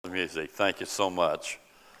the music. Thank you so much.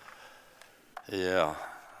 Yeah,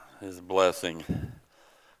 it's a blessing.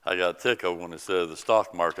 I got tickled when it said the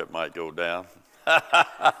stock market might go down.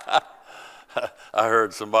 I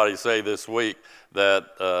heard somebody say this week that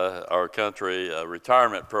our country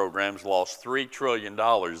retirement programs lost $3 trillion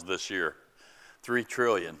this year. $3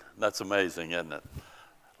 trillion. That's amazing, isn't it?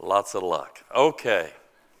 Lots of luck. Okay.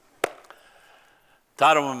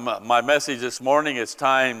 Title of my message this morning is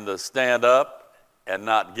Time to Stand Up and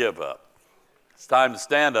Not Give Up. It's time to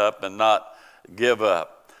stand up and not give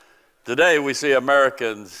up. Today we see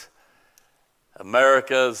America's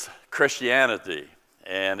Christianity,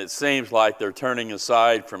 and it seems like they're turning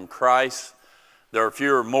aside from Christ. There are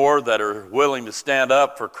fewer and more that are willing to stand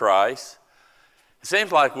up for Christ. It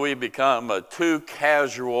seems like we've become a too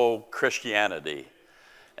casual Christianity,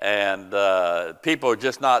 and people are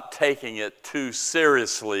just not taking it too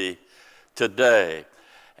seriously today.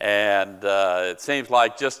 And it seems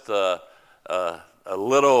like just a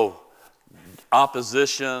little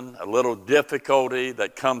opposition, a little difficulty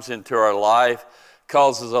that comes into our life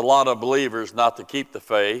causes a lot of believers not to keep the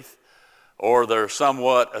faith, or they're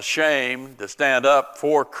somewhat ashamed to stand up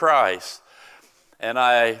for Christ. And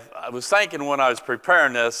I was thinking when I was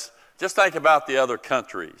preparing this, just think about the other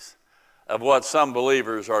countries of what some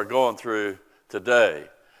believers are going through today.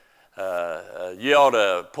 You ought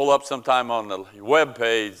to pull up sometime on the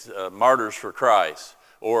webpage, Martyrs for Christ,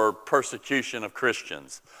 or Persecution of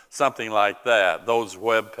Christians, something like that, those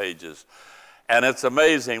web pages. And it's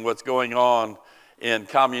amazing what's going on in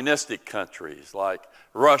communistic countries like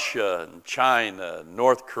Russia and China,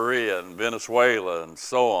 North Korea and Venezuela and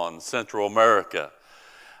so on, Central America.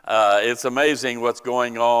 It's amazing what's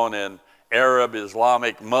going on in Arab,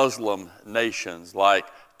 Islamic, Muslim nations like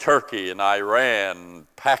Turkey and Iran,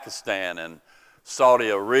 Pakistan and Saudi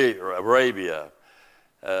Arabia.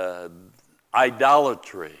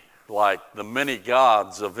 Idolatry, like the many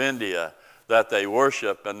gods of India that they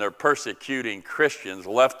worship, and they're persecuting Christians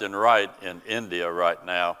left and right in India right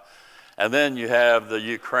now. And then you have the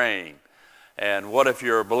Ukraine. And what if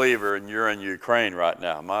you're a believer and you're in Ukraine right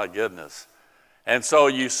now? My goodness. And so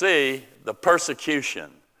you see the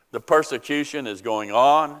persecution. The persecution is going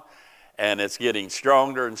on, and it's getting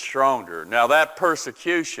stronger and stronger. Now that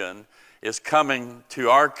persecution is coming to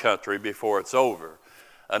our country before it's over.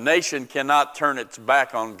 A nation cannot turn its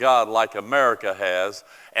back on God like America has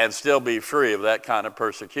and still be free of that kind of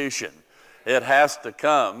persecution. It has to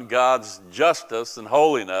come. God's justice and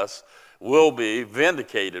holiness will be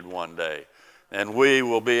vindicated one day, and we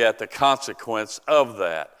will be at the consequence of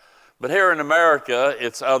that. But here in America,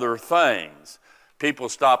 it's other things. People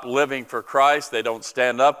stop living for Christ. They don't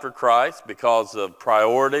stand up for Christ because of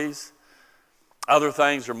priorities. Other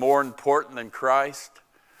things are more important than Christ.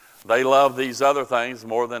 They love these other things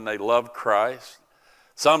more than they love Christ.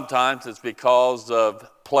 Sometimes it's because of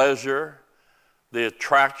pleasure, the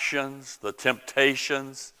attractions, the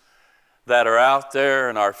temptations that are out there,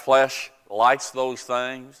 and our flesh likes those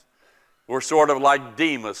things. We're sort of like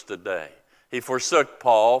Demas today. He forsook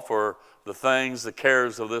Paul for the things, the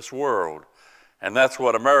cares of this world. And that's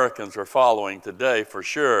what Americans are following today for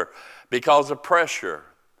sure, because of pressure.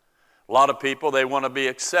 A lot of people, they want to be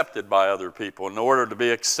accepted by other people. In order to be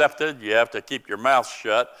accepted, you have to keep your mouth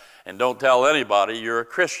shut and don't tell anybody you're a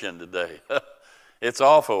Christian today. It's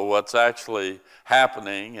awful what's actually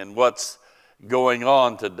happening and what's going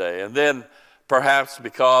on today. And then perhaps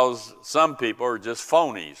because some people are just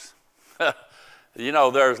phonies. You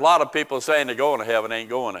know, there's a lot of people saying they're going to heaven, ain't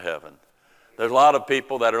going to heaven. There's a lot of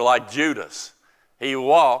people that are like Judas. He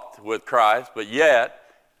walked with Christ, but yet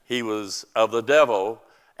he was of the devil,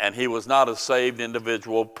 and he was not a saved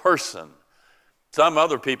individual person. Some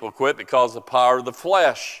other people quit because of the power of the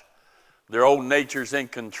flesh. Their old nature's in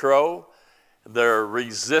control. Their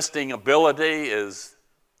resisting ability is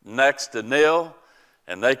next to nil,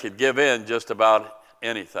 and they could give in just about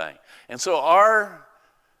anything. And so our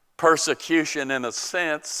persecution, in a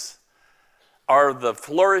sense, are the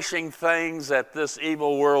flourishing things that this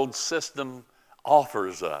evil world system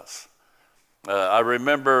offers us. I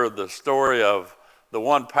remember the story of the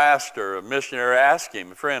one pastor, a missionary, asked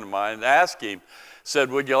him, a friend of mine, asked him, said,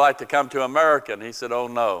 "Would you like to come to America?" And he said, "Oh,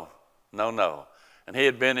 no, no, no." And he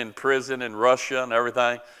had been in prison in Russia and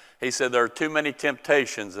everything. He said, "There are too many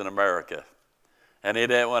temptations in America." And he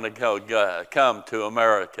didn't want to come to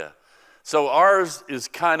America. So ours is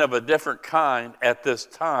kind of a different kind at this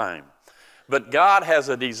time. But God has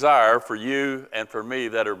a desire for you and for me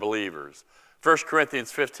that are believers. 1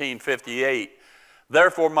 Corinthians 15:58,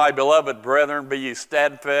 "Therefore, my beloved brethren, be ye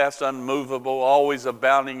steadfast, unmovable, always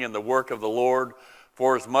abounding in the work of the Lord,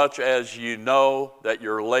 for as much as you know that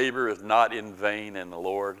your labor is not in vain in the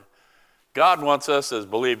Lord. God wants us as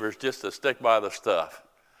believers just to stick by the stuff.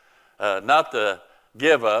 Not to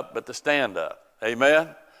give up, but to stand up.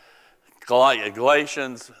 Amen?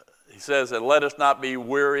 Galatians, he says, and let us not be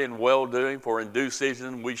weary in well-doing, for in due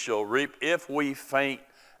season we shall reap if we faint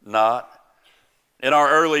not. In our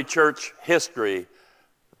early church history,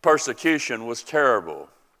 persecution was terrible.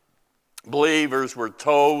 Believers were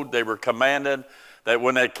told, they were commanded that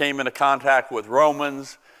when they came into contact with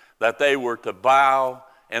Romans, that they were to bow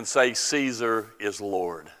and say, Caesar is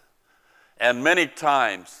Lord. And many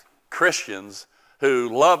times, Christians who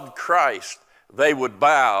loved Christ, they would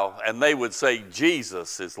bow and they would say,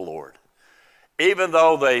 Jesus is Lord, even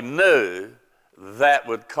though they knew that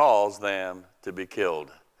would cause them to be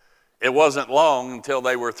killed. It wasn't long until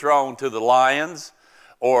they were thrown to the lions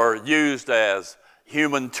or used as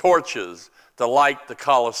human torches to light the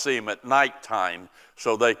Colosseum at nighttime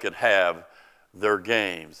so they could have their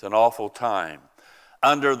games. An awful time.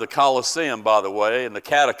 Under the Colosseum, by the way, in the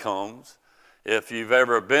catacombs, if you've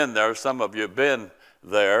ever been there, some of you have been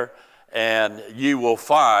there, and you will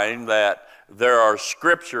find that there are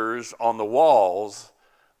scriptures on the walls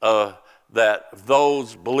that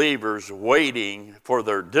those believers waiting for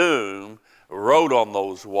their doom wrote on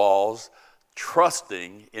those walls,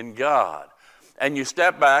 trusting in God. And you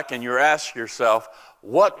step back and you ask yourself,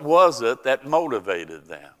 what was it that motivated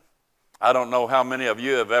them? I don't know how many of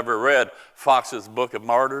you have ever read Fox's Book of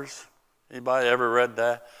Martyrs. Anybody ever read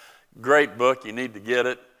that? Great book, you need to get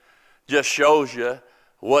it. Just shows you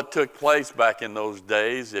what took place back in those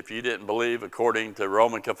days. If you didn't believe according to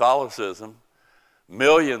Roman Catholicism,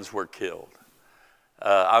 millions were killed.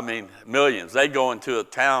 Millions. They go into a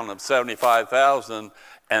town of 75,000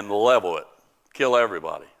 and level it, kill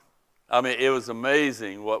everybody. It was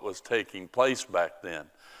amazing what was taking place back then.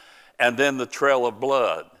 And then the trail of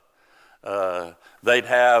blood. They'd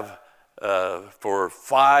have for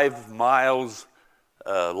 5 miles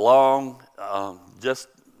long, just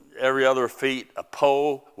every other feet, a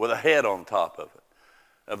pole with a head on top of it,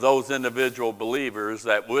 of those individual believers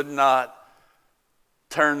that would not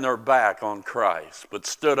turn their back on Christ, but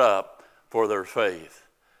stood up for their faith.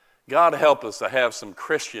 God help us to have some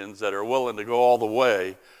Christians that are willing to go all the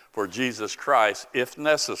way for Jesus Christ if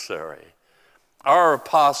necessary. Our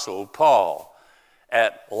apostle, Paul,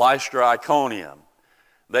 at Lystra, Iconium,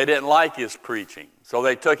 they didn't like his preaching, so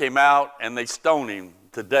they took him out and they stoned him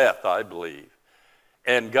to death, I believe.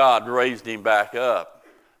 And God raised him back up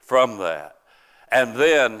from that. And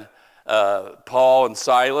then Paul and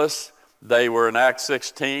Silas, they were in Acts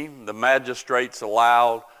 16. The magistrates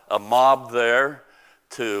allowed a mob there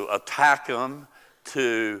to attack them,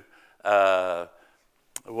 to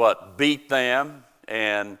beat them,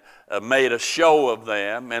 and made a show of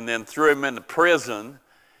them, and then threw them into prison,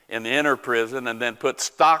 in the inner prison, and then put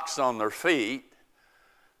stocks on their feet.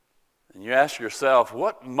 And you ask yourself,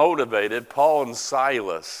 what motivated Paul and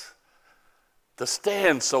Silas to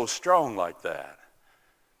stand so strong like that?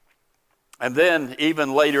 And then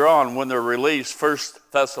even later on when they're released, 1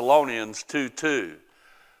 Thessalonians 2:2.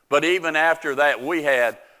 But even after that, we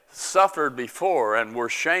had suffered before and were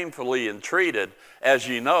shamefully entreated. As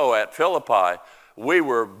you know, at Philippi, we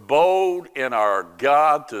were bold in our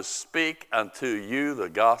God to speak unto you the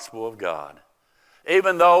gospel of God.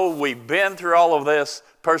 Even though we've been through all of this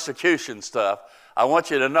persecution stuff, I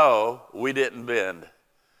want you to know we didn't bend.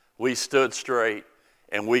 We stood straight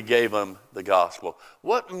and we gave them the gospel.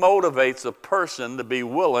 What motivates a person to be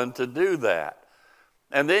willing to do that?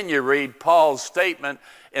 And then you read Paul's statement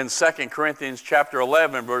in 2 Corinthians chapter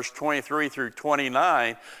 11, verse 23 through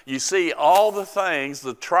 29. You see all the things,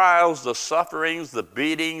 the trials, the sufferings, the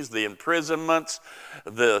beatings, the imprisonments,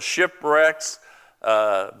 the shipwrecks,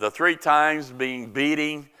 the 3 times being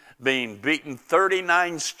beaten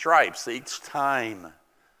 39 stripes each time.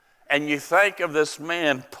 And you think of this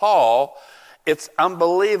man, Paul, it's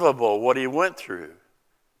unbelievable what he went through.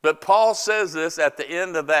 But Paul says this at the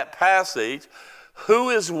end of that passage,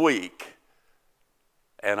 who is weak?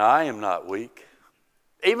 And I am not weak.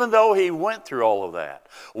 Even though he went through all of that.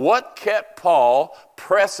 What kept Paul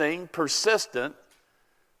pressing, persistent,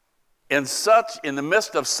 in the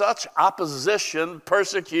midst of such opposition,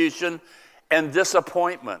 persecution, and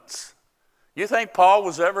disappointments? You think Paul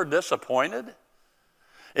was ever disappointed?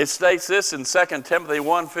 It states this in 2 Timothy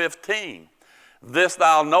 1:15. This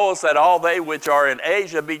thou knowest, that all they which are in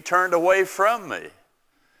Asia be turned away from me.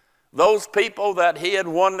 Those people that he had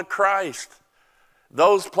won to Christ.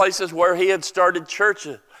 Those places where he had started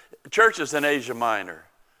churches in Asia Minor.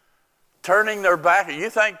 Turning their back. You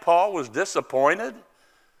think Paul was disappointed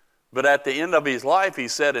But at the end of his life, he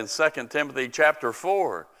said in 2 Timothy chapter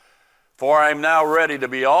 4, "For I am now ready to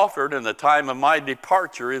be offered, and the time of my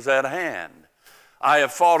departure is at hand. I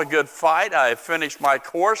have fought a good fight. I have finished my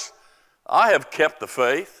course. I have kept the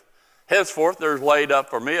faith. Henceforth there is laid up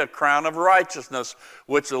for me a crown of righteousness,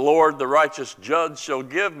 which the Lord, the righteous judge, shall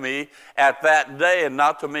give me at that day, and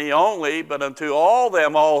not to me only, but unto all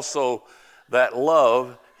them also that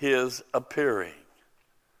love his appearing."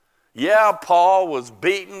 Yeah, Paul was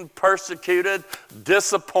beaten, persecuted,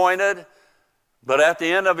 disappointed, but at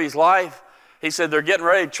the end of his life, he said, "They're getting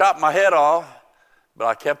ready to chop my head off, but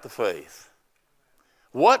I kept the faith."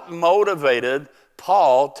 What motivated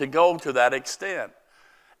Paul to go to that extent?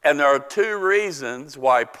 And there are two reasons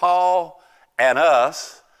why Paul and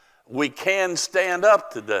us, we can stand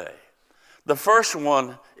up today. The first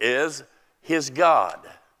one is his God.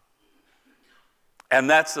 And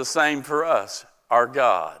that's the same for us, our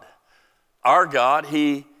God. Our God,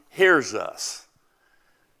 he hears us.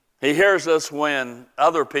 He hears us when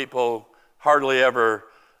other people hardly ever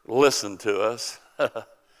listen to us.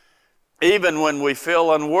 Even when we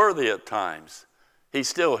feel unworthy at times, he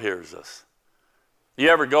still hears us. You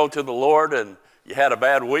ever go to the Lord and you had a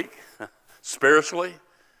bad week spiritually?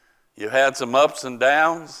 You had some ups and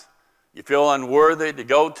downs. You feel unworthy to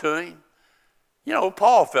go to him. You know,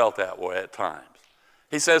 Paul felt that way at times.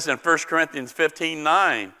 He says in 1 Corinthians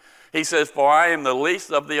 15:9, he says, "For I am the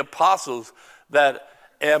least of the apostles, that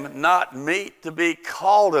am not meet to be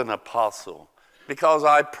called an apostle, because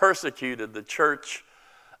I persecuted the church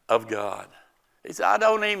of God." He said, I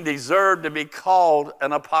don't even deserve to be called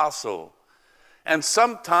an apostle. And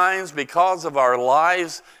sometimes because of our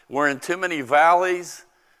lives, we're in too many valleys,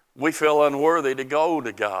 we feel unworthy to go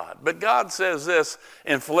to God. But God says this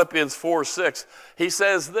in Philippians 4:6. He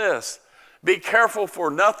says this, "Be careful for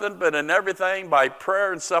nothing, but in everything by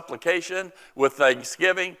prayer and supplication with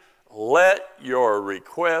thanksgiving, let your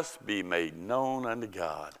requests be made known unto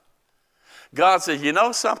God." God says, you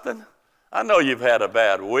know something? I know you've had a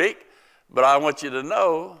bad week, but I want you to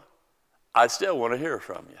know I still want to hear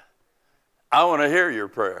from you. I want to hear your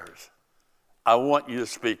prayers. I want you to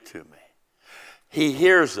speak to me. He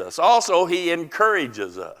hears us. Also, he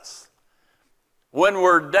encourages us. When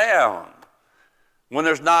we're down, when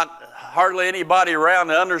there's not hardly anybody around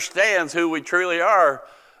that understands who we truly are,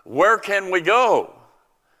 where can we go?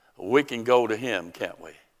 We can go to him, can't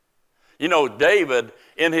we? You know, David,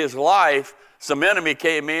 in his life, some enemy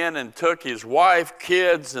came in and took his wife,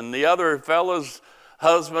 kids, and the other fellows'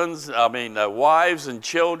 wives and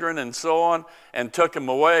children and so on, and took him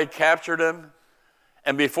away, captured him.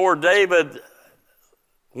 And before David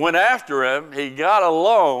went after him, he got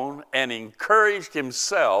alone and encouraged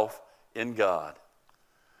himself in God.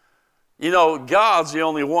 You know, God's the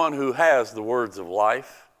only one who has the words of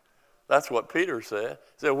life. That's what Peter said.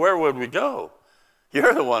 He said, where would we go?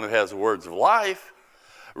 You're the one who has the words of life.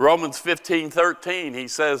 Romans 15:13, he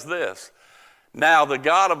says this, "Now the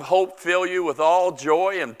God of hope fill you with all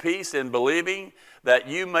joy and peace in believing, that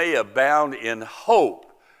you may abound in hope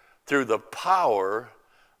through the power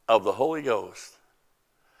of the Holy Ghost."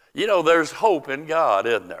 You know, there's hope in God,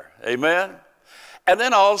 isn't there? Amen? And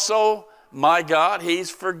then also, my God,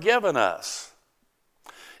 he's forgiven us.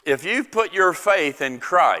 If you've put your faith in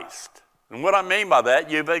Christ, and what I mean by that,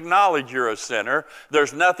 you've acknowledged you're a sinner.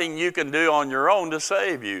 There's nothing you can do on your own to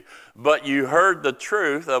save you. But you heard the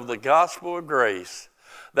truth of the gospel of grace,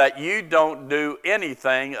 that you don't do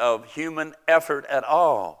anything of human effort at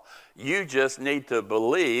all. You just need to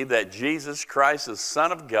believe that Jesus Christ is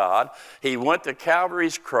Son of God. He went to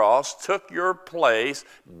Calvary's cross, took your place,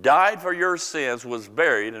 died for your sins, was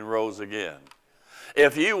buried, and rose again.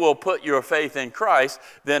 If you will put your faith in Christ,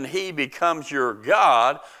 then he becomes your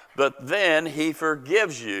God, but then he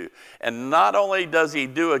forgives you. And not only does he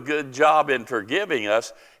do a good job in forgiving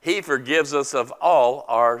us, he forgives us of all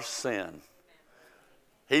our sin.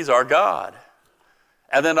 He's our God.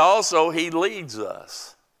 And then also he leads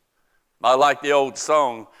us. I like the old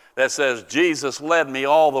song that says, "Jesus led me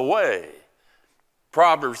all the way."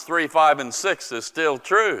 Proverbs 3:5 and 6 is still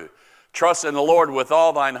true. "Trust in the Lord with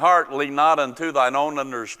all thine heart, lean not unto thine own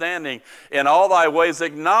understanding. In all thy ways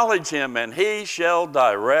acknowledge him, and he shall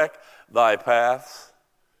direct thy paths."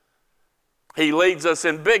 He leads us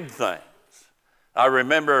in big things. I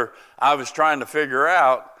remember I was trying to figure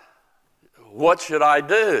out, what should I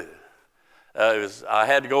do? I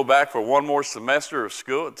had to go back for one more semester of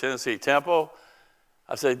school at Tennessee Temple.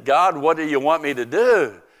 I said, God, what do you want me to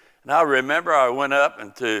do? And I remember I went up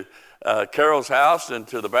into Carol's house,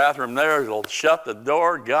 into the bathroom there, shut the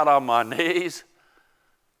door, got on my knees,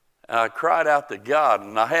 and I cried out to God,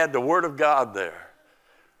 and I had the Word of God there.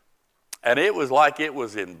 And it was like it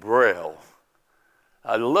was in Braille.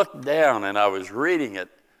 I looked down and I was reading it,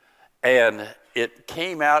 and it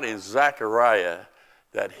came out in Zechariah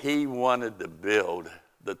that he wanted to build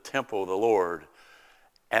the temple of the Lord.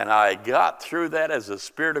 And I got through that as the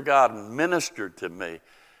Spirit of God ministered to me.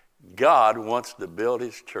 God wants to build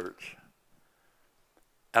his church.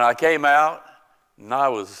 And I came out and I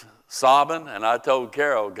was sobbing, and I told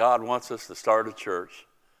Carol, God wants us to start a church.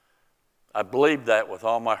 I believed that with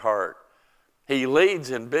all my heart. He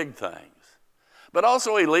leads in big things, but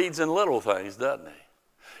also he leads in little things, doesn't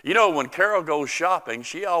he? You know, when Carol goes shopping,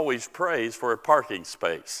 she always prays for a parking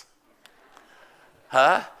space.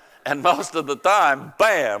 Huh? And most of the time,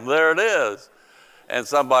 bam, there it is. And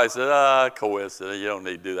somebody said, coincidence, you don't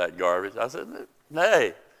need to do that garbage. I said,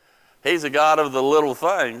 hey, he's a God of the little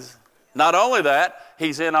things. Not only that,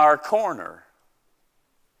 he's in our corner.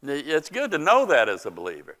 It's good to know that as a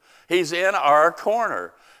believer. He's in our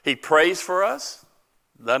corner. He prays for us.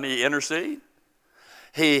 Doesn't he intercede?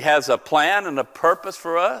 He has a plan and a purpose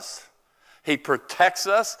for us. He protects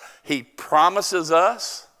us. He promises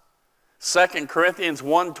us. 2 Corinthians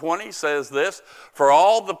 1:20 says this, for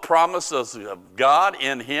all the promises of God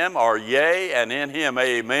in him are yea, and in him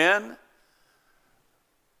amen.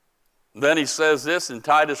 Then he says this in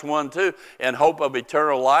Titus 1:2, in hope of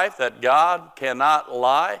eternal life, that God cannot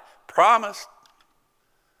lie, promised.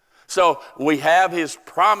 So we have his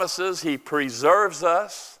promises. He preserves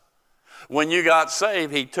us. When you got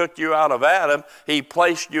saved, he took you out of Adam. He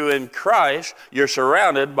placed you in Christ. You're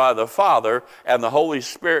surrounded by the Father and the Holy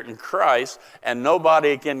Spirit in Christ, and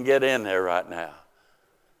nobody can get in there right now.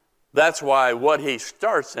 That's why what he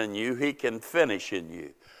starts in you, he can finish in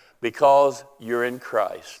you, because you're in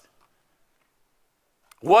Christ.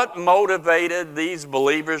 What motivated these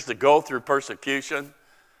believers to go through persecution?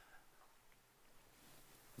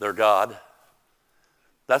 Their God.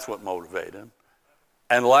 That's what motivated them.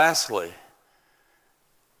 And lastly,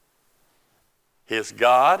 his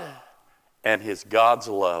God and his God's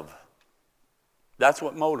love. That's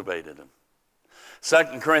what motivated him.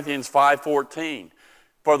 2 Corinthians 5:14,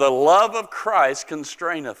 for the love of Christ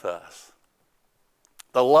constraineth us.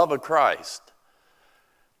 The love of Christ.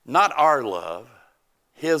 Not our love,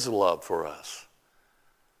 his love for us.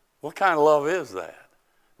 What kind of love is that?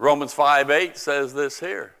 Romans 5:8 says this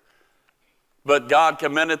here. But God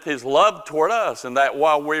commendeth his love toward us, and that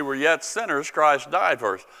while we were yet sinners, Christ died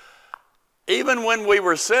for us. Even when we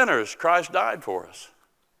were sinners, Christ died for us.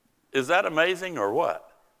 Is that amazing or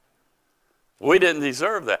what? We didn't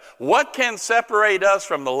deserve that. What can separate us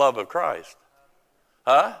from the love of Christ?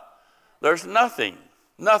 Huh? There's nothing.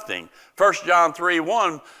 Nothing. 1 John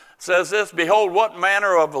 3:1 says this, behold, what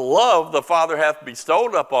manner of love the Father hath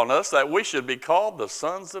bestowed upon us, that we should be called the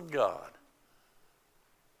sons of God.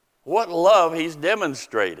 What love he's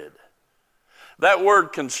demonstrated. That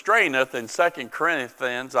word constraineth in 2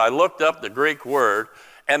 Corinthians, I looked up the Greek word,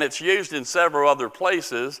 and it's used in several other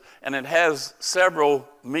places, and it has several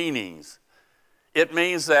meanings. It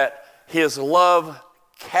means that his love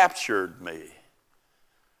captured me.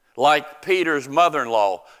 Like Peter's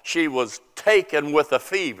mother-in-law, she was taken with a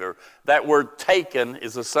fever. That word taken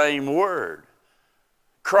is the same word.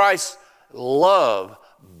 Christ's love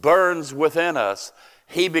burns within us.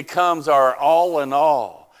 He becomes our all in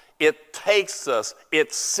all. It takes us,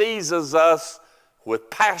 it seizes us with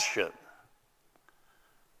passion.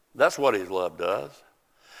 That's what his love does.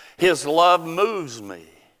 His love moves me.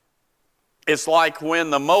 It's like when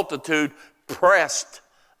the multitude pressed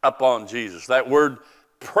upon Jesus. That word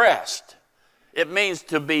pressed, it means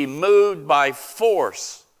to be moved by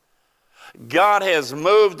force. God has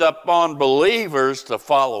moved upon believers to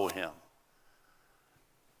follow him.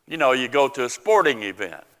 You know, you go to a sporting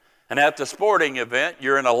event, and at the sporting event,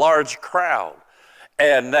 you're in a large crowd,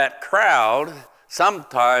 and that crowd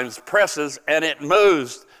sometimes presses and it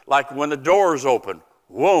moves like when the doors open,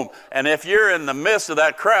 boom. And if you're in the midst of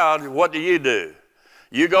that crowd, what do?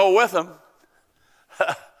 You go with them.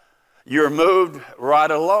 You're moved right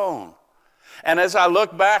along. And as I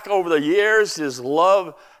look back over the years, his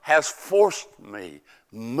love has forced me,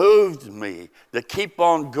 moved me to keep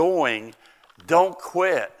on going. Don't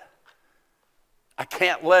quit. I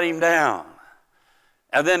can't let him down.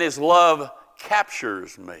 And then his love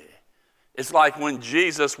captures me. It's like when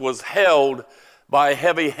Jesus was held by a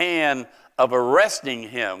heavy hand of arresting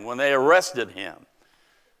him, when they arrested him.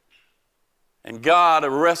 And God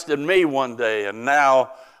arrested me one day, and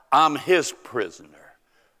now I'm his prisoner.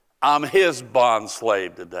 I'm his bond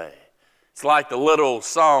slave today. It's like the little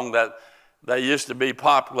song that used to be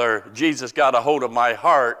popular, Jesus got a hold of my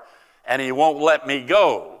heart, and he won't let me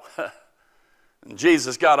go. And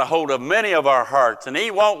Jesus got a hold of many of our hearts, and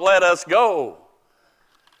he won't let us go.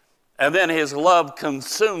 And then his love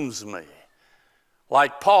consumes me.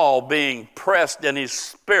 Like Paul being pressed in his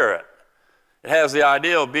spirit. It has the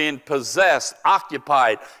idea of being possessed,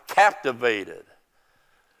 occupied, captivated.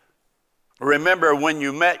 Remember when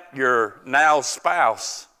you met your now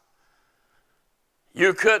spouse,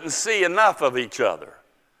 you couldn't see enough of each other.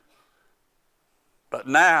 But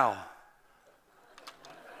now,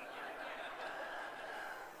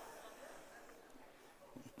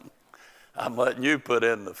 I'm letting you put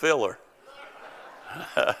in the filler.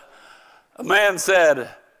 A man said,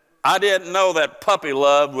 I didn't know that puppy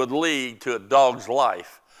love would lead to a dog's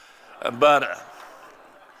life. But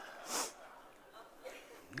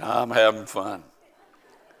I'm having fun.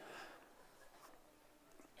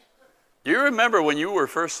 Do you remember when you were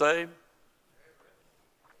first saved?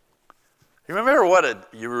 You remember what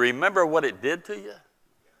it did to you?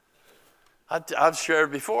 I've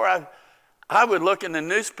shared before. I would look in the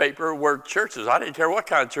newspaper where churches, I didn't care what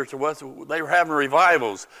kind of church it was, they were having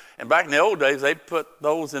revivals. And back in the old days, they put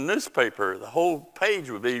those in newspaper. The whole page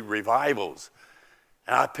would be revivals.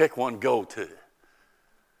 And I'd pick one go to.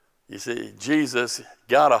 You see, Jesus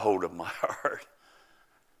got a hold of my heart.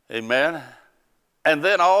 Amen. And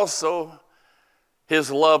then also,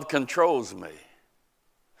 his love controls me.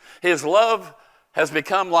 His love has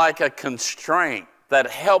become like a constraint that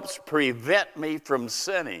helps prevent me from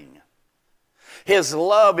sinning. His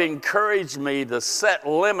love encouraged me to set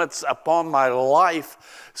limits upon my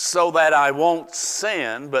life so that I won't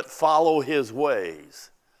sin but follow his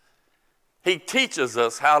ways. He teaches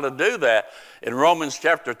us how to do that in Romans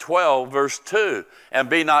chapter 12, verse 2. And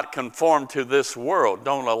be not conformed to this world.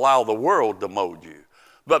 Don't allow the world to mold you.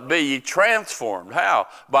 But be ye transformed. How?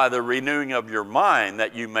 By the renewing of your mind,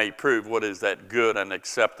 that you may prove what is that good and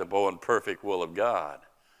acceptable and perfect will of God.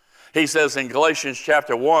 He says in Galatians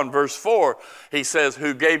chapter 1, verse 4, he says,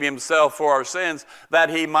 who gave himself for our sins, that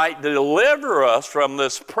he might deliver us from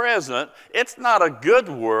this present. It's not a good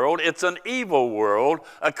world, it's an evil world,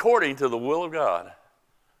 according to the will of God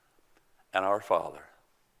and our Father.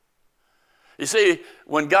 You see,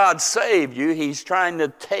 when God saved you, he's trying to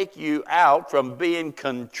take you out from being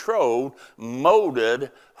controlled, molded,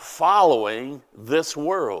 following this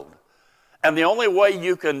world. And the only way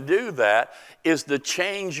you can do that is to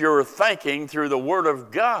change your thinking through the Word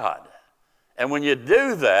of God. And when you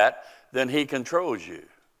do that, then he controls you.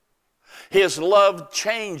 His love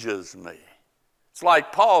changes me. It's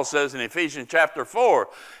like Paul says in Ephesians chapter 4.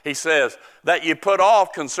 He says that you put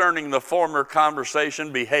off concerning the former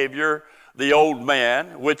conversation, behavior, the old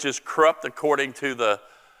man, which is corrupt according to the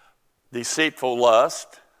deceitful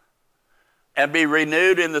lust, and be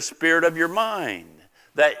renewed in the spirit of your mind,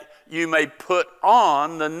 that you may put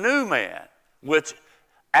on the new man, which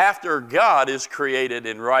after God is created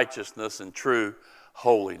in righteousness and true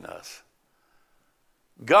holiness.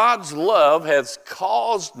 God's love has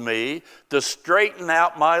caused me to straighten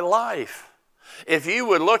out my life. If you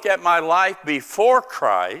would look at my life before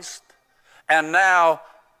Christ and now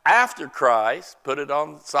after Christ, put it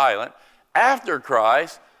on silent, after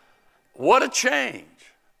Christ, what a change.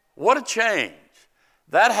 What a change.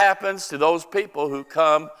 That happens to those people who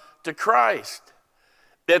come to Christ.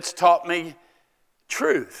 It's taught me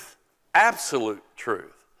truth, absolute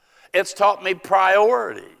truth. It's taught me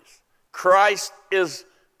priorities. Christ is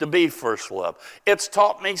to be first love. It's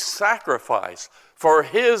taught me sacrifice for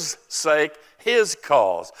his sake, his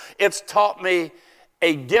cause. It's taught me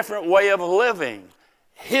a different way of living,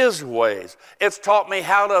 his ways. It's taught me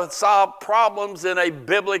how to solve problems in a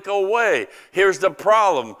biblical way. Here's the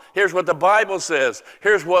problem. Here's what the Bible says.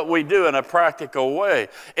 Here's what we do in a practical way.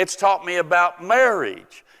 It's taught me about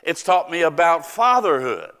marriage. It's taught me about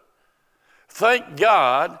fatherhood. Thank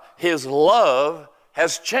God his love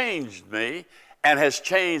has changed me and has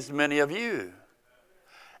changed many of you.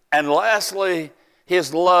 And lastly,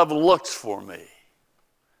 his love looks for me.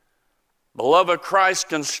 The love of Christ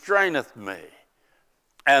constraineth me.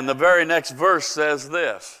 And the very next verse says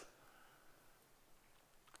this,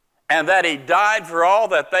 and that he died for all,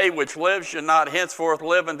 that they which live should not henceforth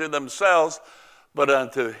live unto themselves, but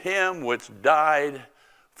unto him which died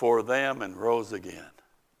for them and rose again.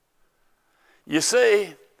 You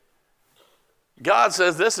see, God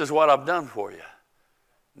says, this is what I've done for you.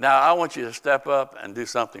 Now I want you to step up and do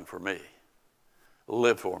something for me.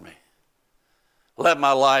 Live for me. Let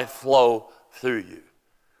my life flow through you.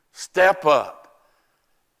 Step up.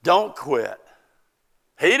 Don't quit.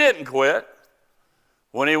 He didn't quit.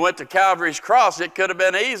 When he went to Calvary's cross, it could have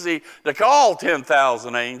been easy to call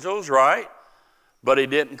 10,000 angels, right? But he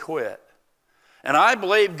didn't quit. And I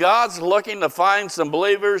believe God's looking to find some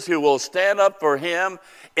believers who will stand up for him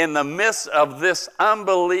in the midst of this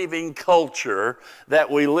unbelieving culture that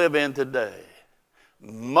we live in today,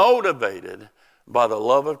 motivated by the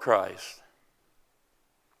love of Christ.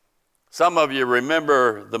 Some of you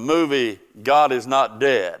remember the movie God Is Not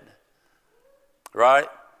Dead, right?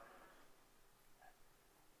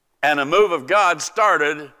 And the move of God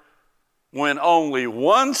started when only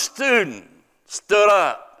one student stood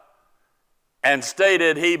up and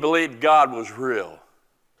stated he believed God was real.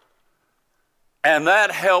 And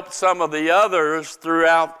that helped some of the others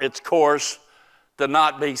throughout its course to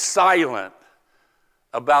not be silent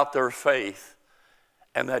about their faith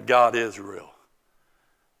and that God is real.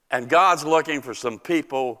 And God's looking for some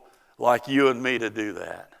people like you and me to do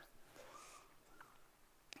that.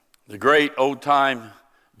 The great old-time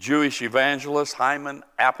Jewish evangelist Hyman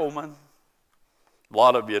Appleman, a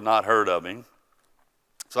lot of you have not heard of him,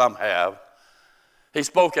 some have. He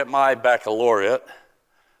spoke at my baccalaureate.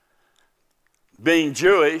 Being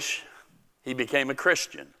Jewish, he became a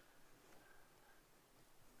Christian.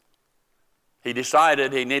 He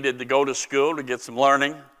decided he needed to go to school to get some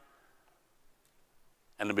learning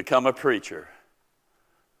and to become a preacher.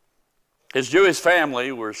 His Jewish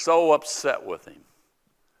family were so upset with him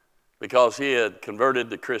because he had converted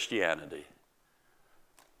to Christianity.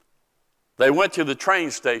 They went to the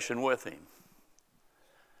train station with him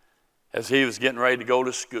as he was getting ready to go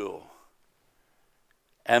to school.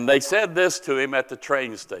 And they said this to him at the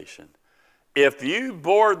train station: if you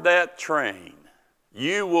board that train,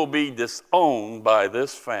 you will be disowned by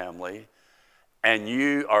this family, and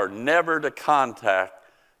you are never to contact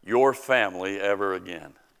your family ever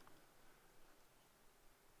again.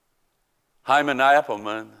 Hyman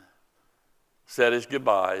Appleman said his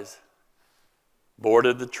goodbyes,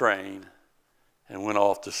 boarded the train, and went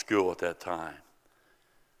off to school at that time.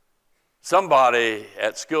 Somebody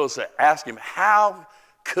at school asked him, how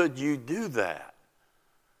could you do that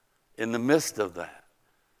in the midst of that?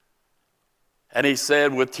 And he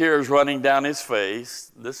said, with tears running down his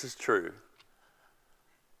face, this is true.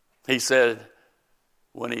 He said,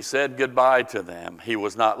 when he said goodbye to them, he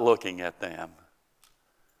was not looking at them.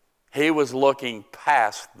 He was looking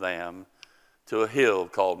past them to a hill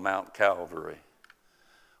called Mount Calvary,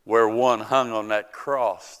 where one hung on that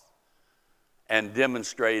cross and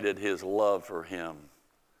demonstrated his love for him.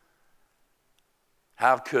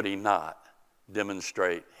 How could he not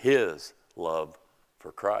demonstrate his love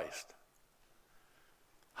for Christ?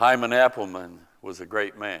 Hyman Appleman was a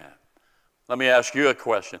great man. Let me ask you a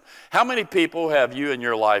question. How many people have you in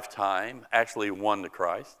your lifetime actually won to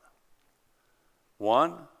Christ?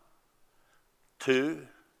 1, 2,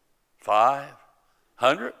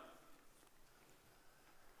 500?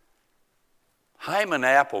 Hyman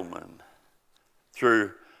Appleman,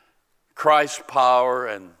 through Christ's power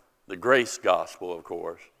and the grace gospel, of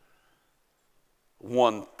course,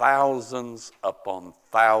 won thousands upon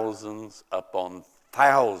thousands upon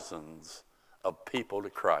thousands of people to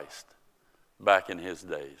Christ back in his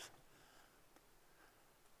days.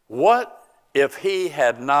 What if he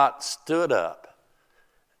had not stood up?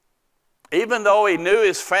 Even though he knew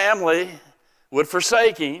his family would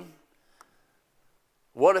forsake him,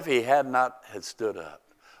 what if he had stood up?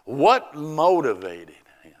 What motivated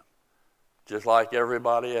him? Just like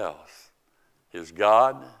everybody else, his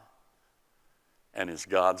God and his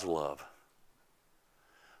God's love.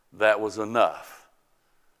 That was enough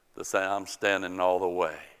to say, I'm standing all the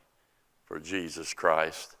way for Jesus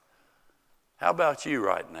Christ. How about you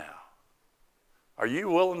right now? Are you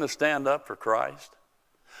willing to stand up for Christ?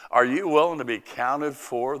 Are you willing to be counted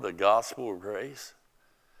for the gospel of grace?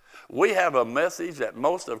 We have a message that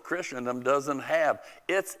most of Christendom doesn't have.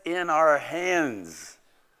 It's in our hands,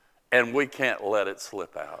 and we can't let it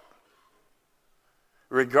slip out.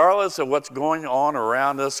 Regardless of what's going on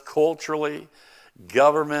around us culturally,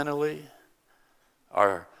 governmentally,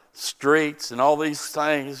 our streets and all these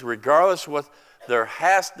things, regardless of what, there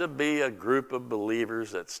has to be a group of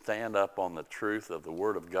believers that stand up on the truth of the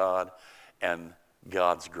Word of God and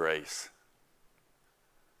God's grace.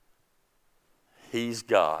 He's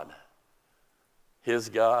God. His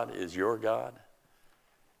God is your God,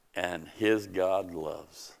 and his God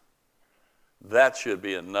loves. That should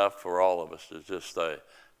be enough for all of us to just say,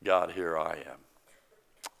 God, here I am.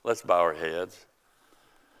 Let's bow our heads.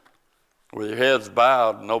 With your heads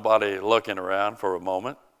bowed, nobody looking around for a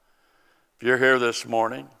moment. If you're here this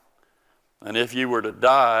morning, and if you were to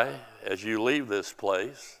die as you leave this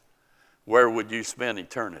place, where would you spend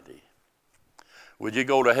eternity? Would you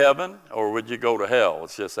go to heaven or would you go to hell?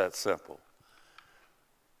 It's just that simple.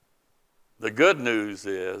 The good news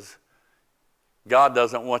is God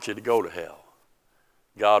doesn't want you to go to hell.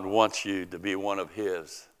 God wants you to be one of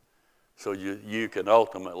his so you can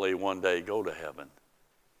ultimately one day go to heaven.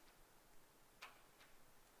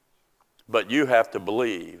 But you have to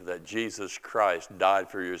believe that Jesus Christ died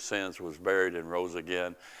for your sins, was buried, and rose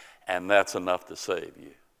again, and that's enough to save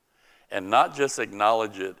you. And not just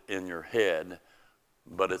acknowledge it in your head,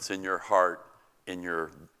 but it's in your heart, in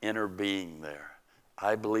your inner being there.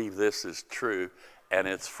 I believe this is true, and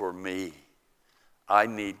it's for me. I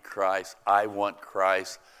need Christ. I want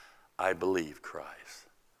Christ. I believe Christ.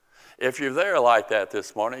 If you're there like that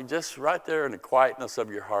this morning, just right there in the quietness of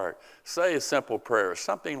your heart, say a simple prayer,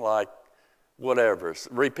 something like whatever.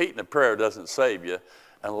 Repeating the prayer doesn't save you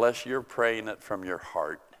unless you're praying it from your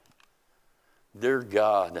heart. Dear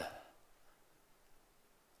God,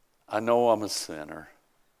 I know I'm a sinner.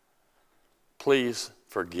 Please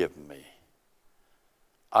forgive me.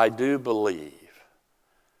 I do believe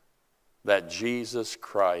that Jesus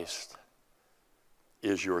Christ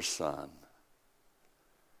is your Son.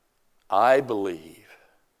 I believe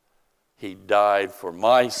he died for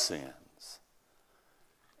my sins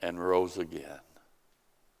and rose again.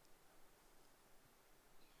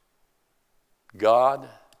 God,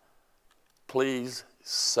 please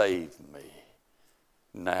save me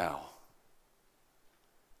now,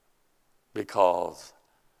 because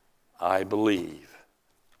I believe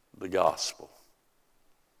the gospel.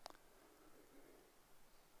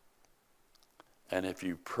 And if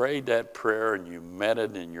you prayed that prayer and you meant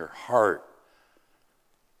it in your heart,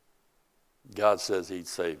 God says he'd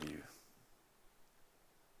save you.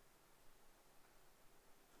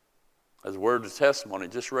 As a word of testimony,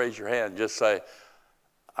 just raise your hand. Just say,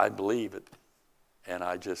 I believe it, and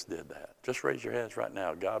I just did that. Just raise your hands right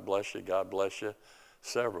now. God bless you. God bless you.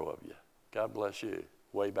 Several of you. God bless you.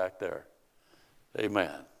 Way back there.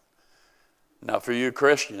 Amen. Now for you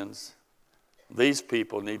Christians, these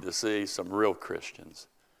people need to see some real Christians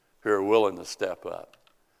who are willing to step up.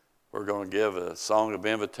 We're going to give a song of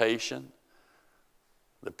invitation.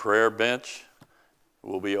 The prayer bench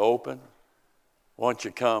will be open. Why don't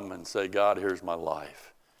you come and say, God, here's my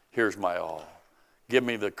life. Here's my all. Give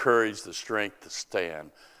me the courage, the strength to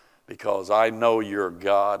stand, because I know you're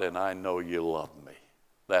God and I know you love me.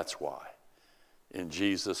 That's why. In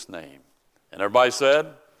Jesus' name. And everybody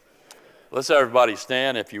said? Let's everybody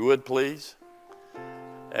stand, if you would, please.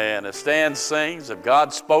 And as Stan sings, if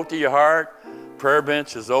God spoke to your heart, prayer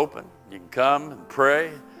bench is open. You can come and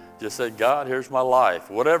pray. Just say, God, here's my life.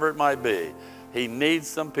 Whatever it might be. He needs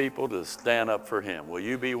some people to stand up for him. Will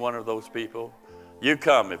you be one of those people? You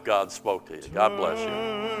come if God spoke to you. God bless you.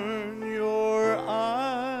 Turn your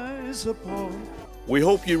eyes upon. We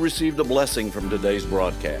hope you received a blessing from today's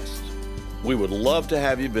broadcast. We would love to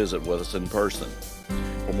have you visit with us in person.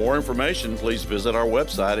 For more information, please visit our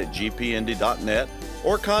website at gpindy.net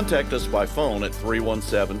or contact us by phone at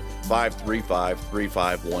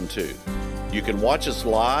 317-535-3512. You can watch us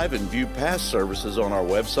live and view past services on our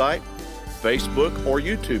website, Facebook, or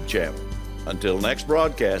YouTube channel. Until next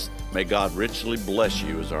broadcast, may God richly bless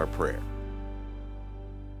you is our prayer.